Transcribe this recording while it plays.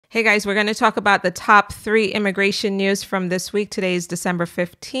Hey guys, we're going to talk about the top 3 immigration news from this week. Today is December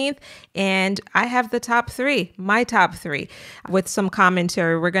 15th, and I have the top 3, my top 3, with some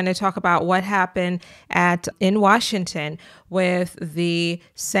commentary. We're going to talk about what happened in Washington with the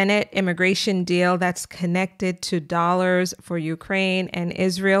Senate immigration deal that's connected to dollars for Ukraine and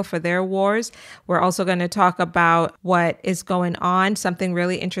Israel for their wars. We're also going to talk about what is going on. Something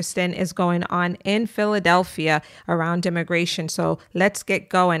really interesting is going on in Philadelphia around immigration. So let's get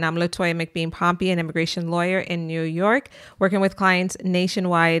going. I'm Latoya McBean-Pompey, an immigration lawyer in New York, working with clients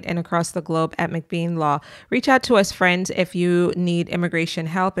nationwide and across the globe at McBean Law. Reach out to us, friends, if you need immigration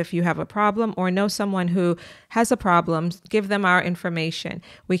help, if you have a problem or know someone who has a problem, give them our information.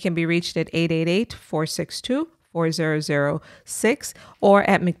 We can be reached at 888-462-4006 or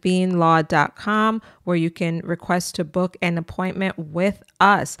at mcbeanlaw.com, where you can request to book an appointment with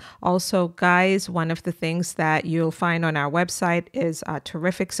us. Also, guys, one of the things that you'll find on our website is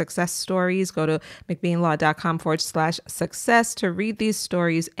terrific success stories. Go to mcbeanlaw.com/success to read these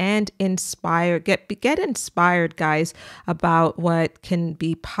stories and get inspired, guys, about what can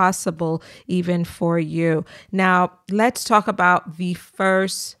be possible even for you. Now, let's talk about the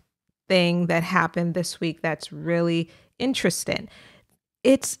first thing that happened this week that's really interesting.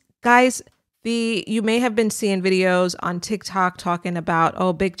 It's, guys, you may have been seeing videos on TikTok talking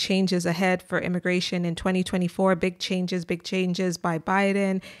about, big changes ahead for immigration in 2024, big changes by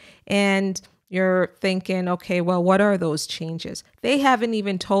Biden. And you're thinking, okay, well, what are those changes? They haven't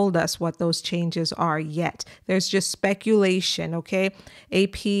even told us what those changes are yet. There's just speculation, okay?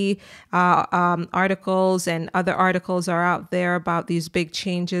 AP articles and other articles are out there about these big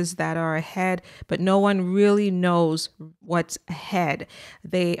changes that are ahead, but no one really knows what's ahead.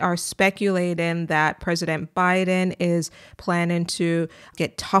 They are speculating that President Biden is planning to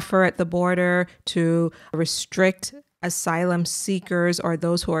get tougher at the border, to restrict asylum seekers or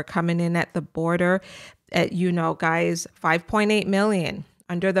those who are coming in at the border. Guys, 5.8 million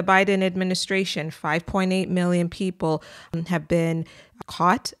under the Biden administration, 5.8 million people have been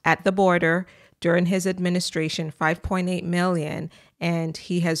caught at the border during his administration, 5.8 million. And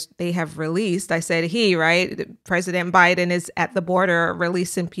they have released, I said he, right? President Biden is at the border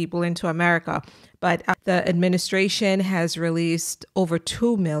releasing people into America. But the administration has released over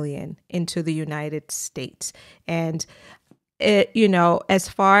 2 million into the United States. And as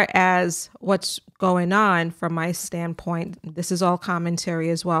far as what's going on from my standpoint, this is all commentary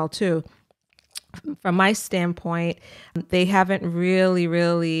as well, too. From my standpoint, they haven't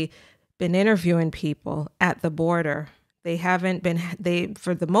really been interviewing people at the border. They haven't been,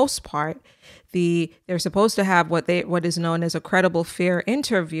 for the most part, they're supposed to have what is known as a credible fear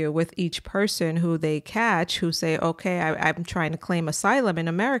interview with each person who they catch, who say, okay, I'm trying to claim asylum in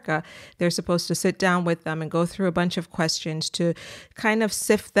America. They're supposed to sit down with them and go through a bunch of questions to kind of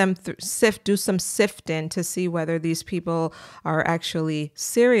do some sifting to see whether these people are actually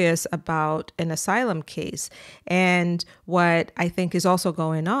serious about an asylum case. And what I think is also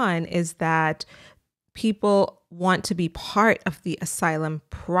going on is that people want to be part of the asylum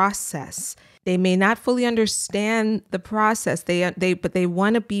process. They may not fully understand the process, but they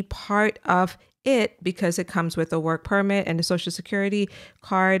want to be part of it because it comes with a work permit and a Social Security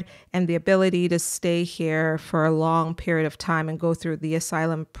card and the ability to stay here for a long period of time and go through the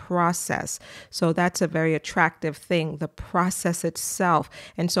asylum process. So that's a very attractive thing, the process itself.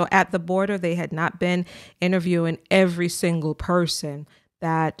 And so at the border, they had not been interviewing every single person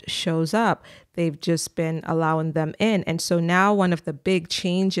that shows up. They've just been allowing them in. And so now one of the big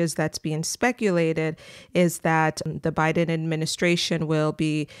changes that's being speculated is that the Biden administration will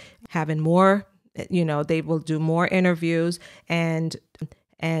be having more, they will do more interviews and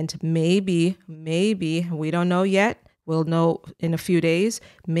maybe, we don't know yet, we'll know in a few days,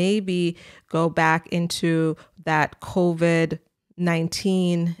 maybe go back into that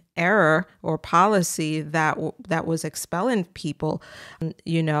COVID-19 error or policy that was expelling people,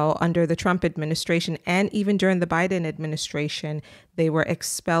 under the Trump administration, and even during the Biden administration, they were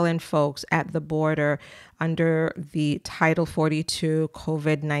expelling folks at the border under the Title 42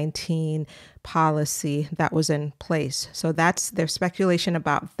 COVID-19 policy that was in place. So there's speculation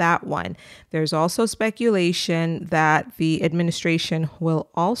about that one. There's also speculation that the administration will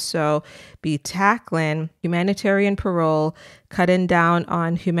also be tackling humanitarian parole, cutting down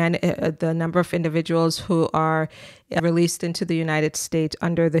on the number of individuals who are released into the United States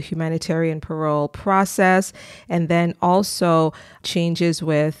under the humanitarian parole process, and then also changes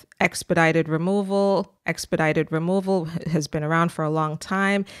with expedited removal. Expedited removal has been around for a long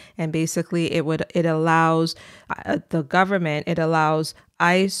time, and basically it allows the government, it allows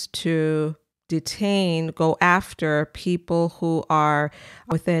ICE to go after people who are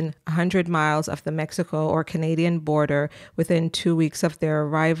within 100 miles of the Mexico or Canadian border within 2 weeks of their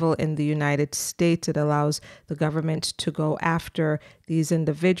arrival in the United States. It allows the government to go after these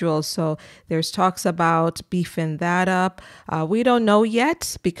individuals. So there's talks about beefing that up. We don't know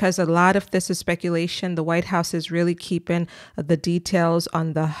yet because a lot of this is speculation. The White House is really keeping the details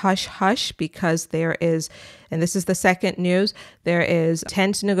on the hush hush because there is, and this is the second news, there is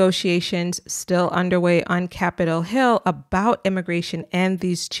tense negotiations still underway on Capitol Hill about immigration and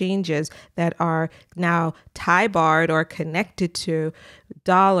these changes that are now tie-barred or connected to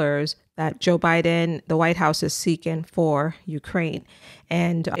dollars that Joe Biden, the White House, is seeking for Ukraine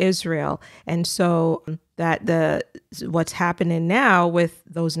and Israel. And so that what's happening now with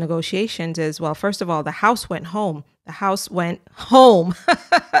those negotiations is, well, first of all, the House went home. The House went home.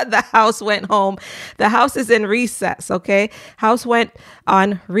 The House went home. The House is in recess, okay? House went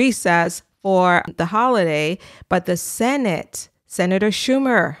on recess for the holiday, but the Senate, Senator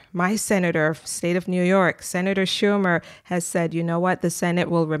Schumer, my senator, state of New York, Senator Schumer has said, you know what, the Senate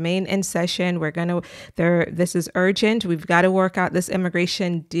will remain in session. This is urgent. We've got to work out this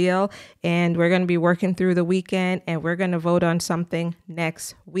immigration deal, and we're going to be working through the weekend, and we're going to vote on something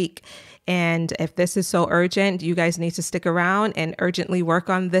next week. And if this is so urgent, you guys need to stick around and urgently work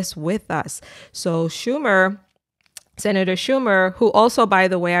on this with us. So Senator Schumer, who also, by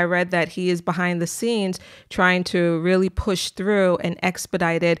the way, I read that he is behind the scenes trying to really push through an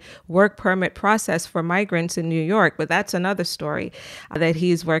expedited work permit process for migrants in New York. But that's another story that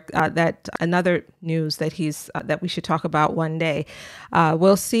he's another news that we should talk about one day.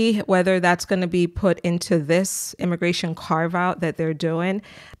 We'll see whether that's going to be put into this immigration carve out that they're doing.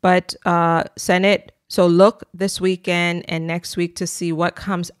 But Senate. So look this weekend and next week to see what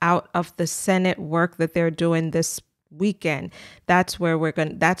comes out of the Senate work that they're doing this weekend. That's when we're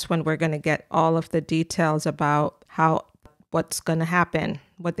going to get all of the details about what's going to happen,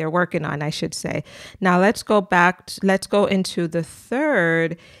 what they're working on, I should say. Now let's go into the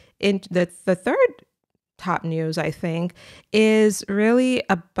third top news, I think, is really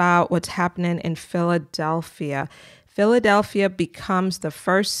about what's happening in Philadelphia. Philadelphia becomes the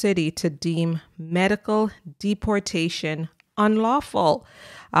first city to deem medical deportation unlawful.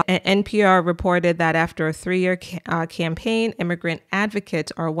 NPR reported that after a 3-year campaign, immigrant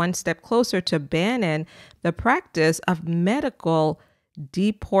advocates are one step closer to banning the practice of medical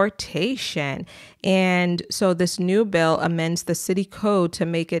deportation. And so this new bill amends the city code to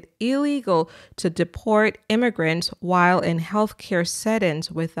make it illegal to deport immigrants while in healthcare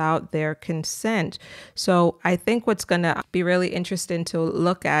settings without their consent. So I think what's going to be really interesting to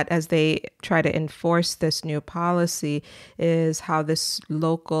look at as they try to enforce this new policy is how this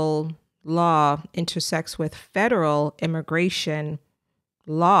local law intersects with federal immigration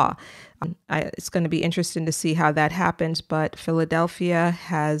law. It's going to be interesting to see how that happens, but Philadelphia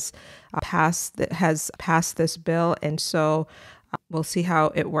has passed this bill, and so we'll see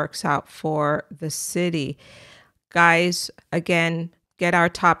how it works out for the city. Guys, again, get our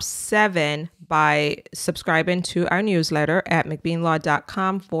top 7 by subscribing to our newsletter at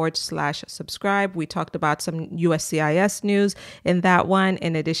mcbeanlaw.com/subscribe. We talked about some USCIS news in that one,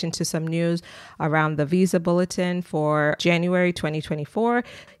 in addition to some news around the visa bulletin for January 2024.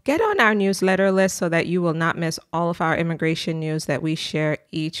 Get on our newsletter list so that you will not miss all of our immigration news that we share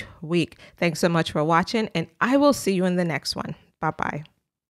each week. Thanks so much for watching, and I will see you in the next one. Bye-bye.